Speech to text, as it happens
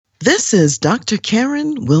This is Dr.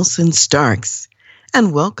 Karen Wilson Starks,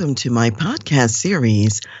 and welcome to my podcast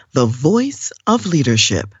series, The Voice of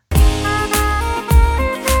Leadership.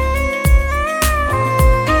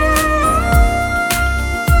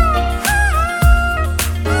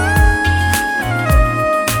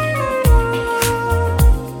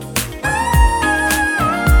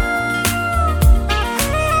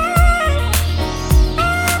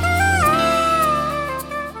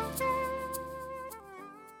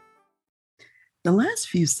 The last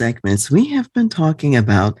few segments, we have been talking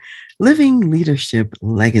about living leadership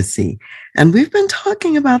legacy, and we've been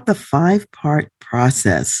talking about the 5-part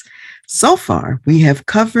process. So far, we have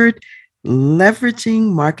covered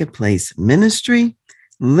leveraging marketplace ministry,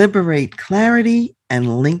 liberate clarity,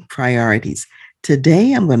 and link priorities.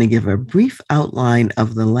 Today, I'm going to give a brief outline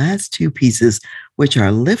of the last two pieces, which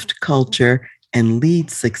are lift culture and lead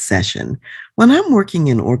succession. When I'm working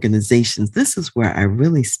in organizations, this is where I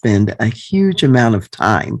really spend a huge amount of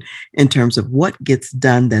time in terms of what gets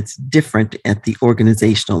done that's different at the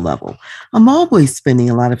organizational level. I'm always spending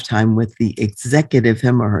a lot of time with the executive,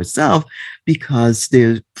 him or herself, because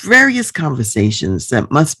there's various conversations that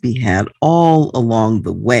must be had all along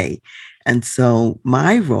the way. And so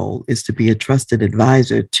my role is to be a trusted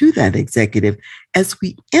advisor to that executive as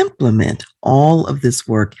we implement all of this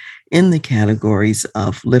work in the categories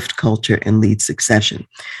of lift culture and lead succession.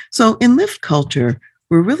 So in lift culture,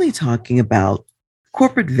 we're really talking about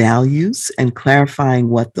corporate values and clarifying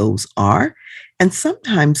what those are. And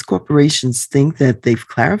sometimes corporations think that they've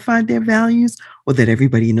clarified their values or that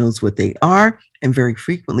everybody knows what they are. And very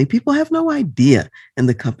frequently, people have no idea in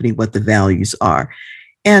the company what the values are.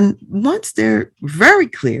 And once they're very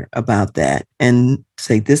clear about that and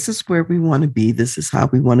say, this is where we want to be, this is how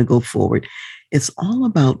we want to go forward, it's all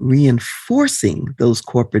about reinforcing those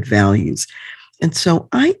corporate values. And so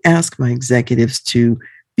I ask my executives to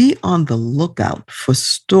be on the lookout for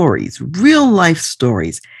stories, real life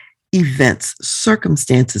stories, events,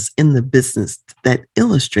 circumstances in the business that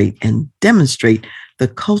illustrate and demonstrate the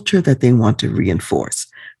culture that they want to reinforce,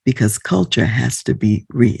 because culture has to be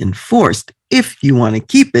reinforced if you want to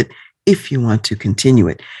keep it, if you want to continue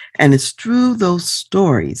it. And it's through those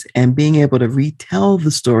stories and being able to retell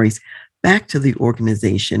the stories back to the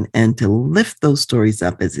organization and to lift those stories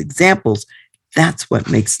up as examples, that's what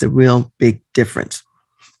makes the real big difference.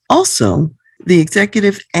 Also, the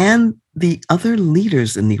executive and the other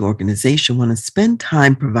leaders in the organization want to spend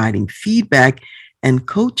time providing feedback and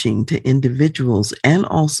coaching to individuals and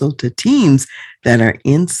also to teams that are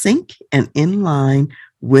in sync and in line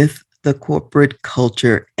with the corporate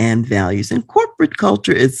culture and values. And corporate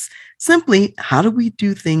culture is simply, how do we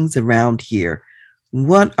do things around here?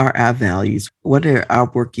 What are our values? What are our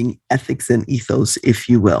working ethics and ethos, if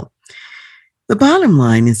you will? The bottom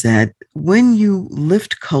line is that when you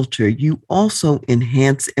lift culture, you also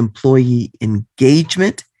enhance employee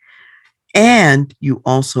engagement and you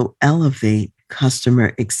also elevate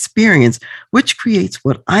customer experience, which creates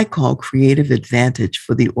what I call creative advantage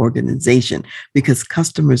for the organization, because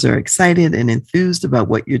customers are excited and enthused about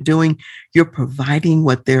what you're doing. You're providing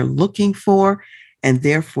what they're looking for, and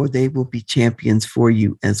therefore they will be champions for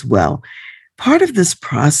you as well. Part of this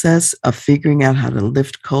process of figuring out how to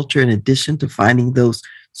lift culture, in addition to finding those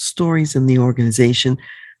stories in the organization,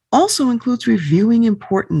 also includes reviewing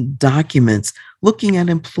important documents, looking at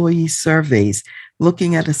employee surveys,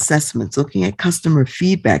 looking at assessments, looking at customer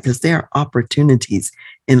feedback, because there are opportunities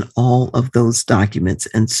in all of those documents.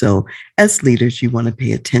 And so as leaders, you want to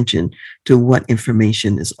pay attention to what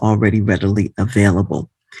information is already readily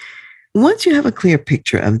available. Once you have a clear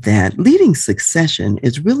picture of that, leading succession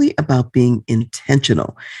is really about being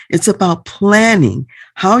intentional. It's about planning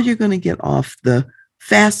how you're going to get off the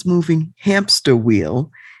fast-moving hamster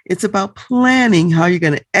wheel. It's about planning how you're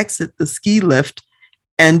going to exit the ski lift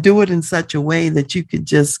and do it in such a way that you could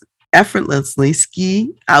just effortlessly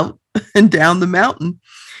ski out and down the mountain.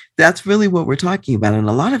 That's really what we're talking about. And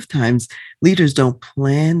a lot of times leaders don't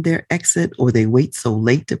plan their exit, or they wait so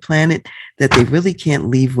late to plan it that they really can't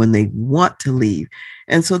leave when they want to leave.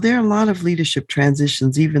 And so there are a lot of leadership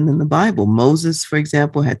transitions, even in the Bible. Moses, for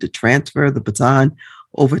example, had to transfer the baton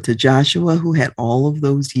over to Joshua, who had all of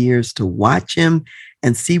those years to watch him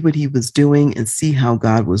and see what he was doing and see how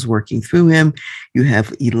God was working through him. You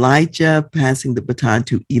have Elijah passing the baton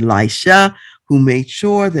to Elisha, who made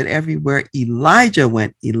sure that everywhere Elijah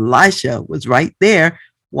went, Elisha was right there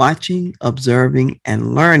watching, observing,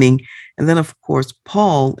 and learning. And then, of course,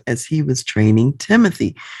 Paul, as he was training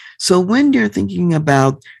Timothy. So when you're thinking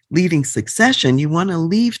about leading succession, you want to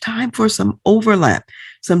leave time for some overlap,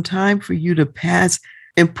 some time for you to pass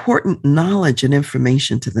important knowledge and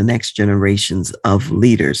information to the next generations of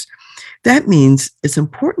leaders. That means it's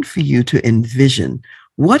important for you to envision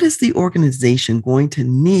what is the organization going to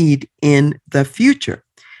need in the future.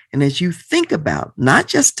 And as you think about not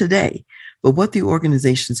just today, but what the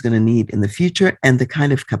organization is going to need in the future and the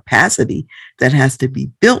kind of capacity that has to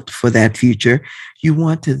be built for that future, you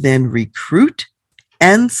want to then recruit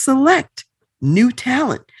and select new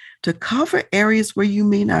talent to cover areas where you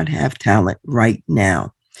may not have talent right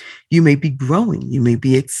now. You may be growing, you may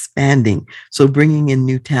be expanding. So bringing in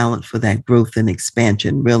new talent for that growth and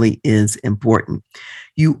expansion really is important.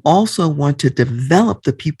 You also want to develop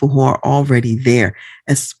the people who are already there,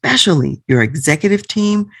 especially your executive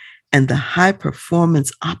team and the high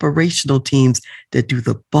performance operational teams that do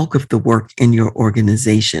the bulk of the work in your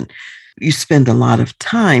organization. You spend a lot of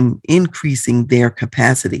time increasing their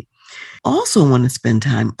capacity. Also want to spend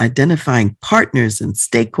time identifying partners and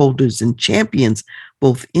stakeholders and champions,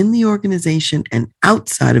 both in the organization and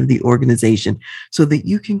outside of the organization, so that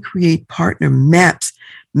you can create partner maps,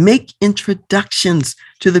 make introductions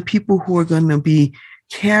to the people who are going to be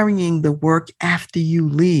carrying the work after you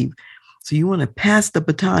leave. So you want to pass the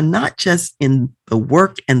baton, not just in the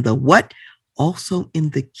work and the what, also in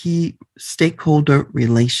the key stakeholder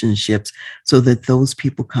relationships, so that those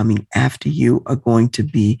people coming after you are going to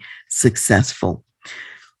be successful.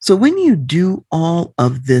 So when you do all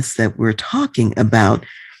of this that we're talking about,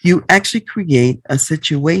 you actually create a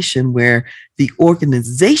situation where the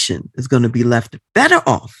organization is going to be left better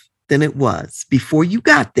off than it was before you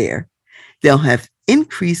got there. They'll have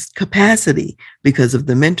increased capacity because of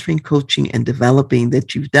the mentoring, coaching, and developing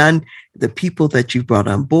that you've done, the people that you brought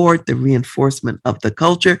on board, the reinforcement of the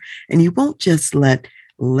culture, and you won't just let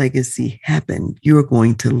legacy happen. You're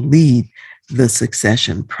going to lead the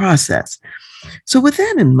succession process. So with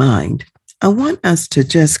that in mind, I want us to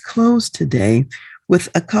just close today with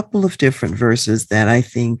a couple of different verses that I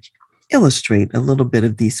think illustrate a little bit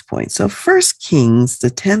of these points. So 1 Kings,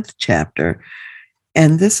 the 10th chapter,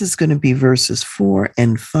 and this is going to be verses 4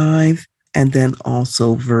 and 5, and then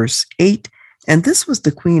also verse 8. And this was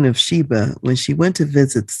the Queen of Sheba when she went to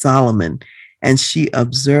visit Solomon, and she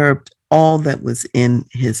observed all that was in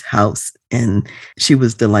his house, and she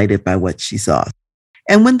was delighted by what she saw.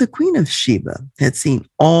 And when the Queen of Sheba had seen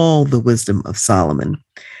all the wisdom of Solomon,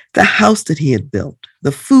 the house that he had built,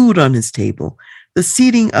 the food on his table, the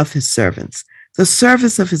seating of his servants, the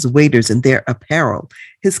service of his waiters and their apparel,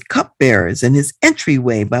 his cupbearers and his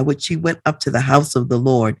entryway by which he went up to the house of the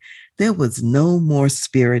Lord, there was no more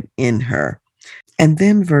spirit in her. And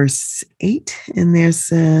then verse 8 in there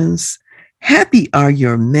says, happy are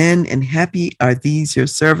your men and happy are these your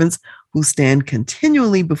servants who stand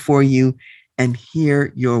continually before you and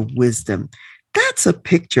hear your wisdom. That's a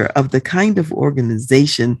picture of the kind of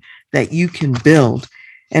organization that you can build.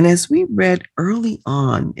 And as we read early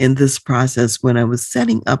on in this process, when I was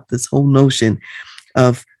setting up this whole notion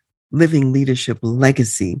of living leadership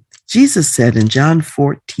legacy, Jesus said in John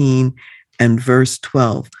 14 and verse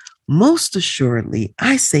 12, most assuredly,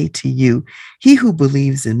 I say to you, he who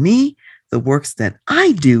believes in me, the works that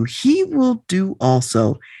I do, he will do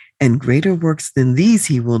also. And greater works than these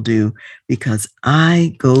he will do, because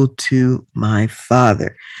I go to my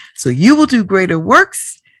Father. So you will do greater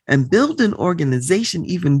works and build an organization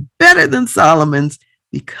even better than Solomon's,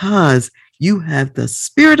 because you have the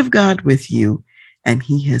Spirit of God with you, and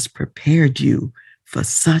he has prepared you for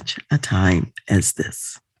such a time as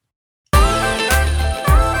this.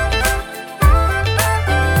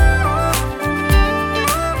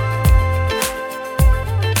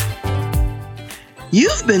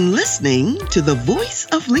 You've been listening to The Voice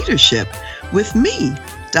of Leadership with me,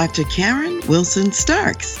 Dr. Karen Wilson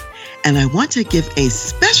Starks. And I want to give a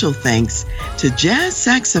special thanks to jazz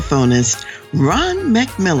saxophonist Ron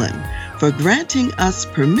McMillan for granting us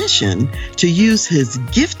permission to use his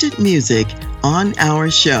gifted music on our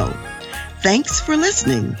show. Thanks for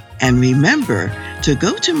listening. And remember to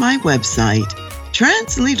go to my website,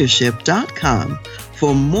 transleadership.com,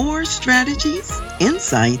 for more strategies,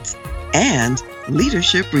 insights, and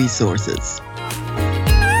leadership resources.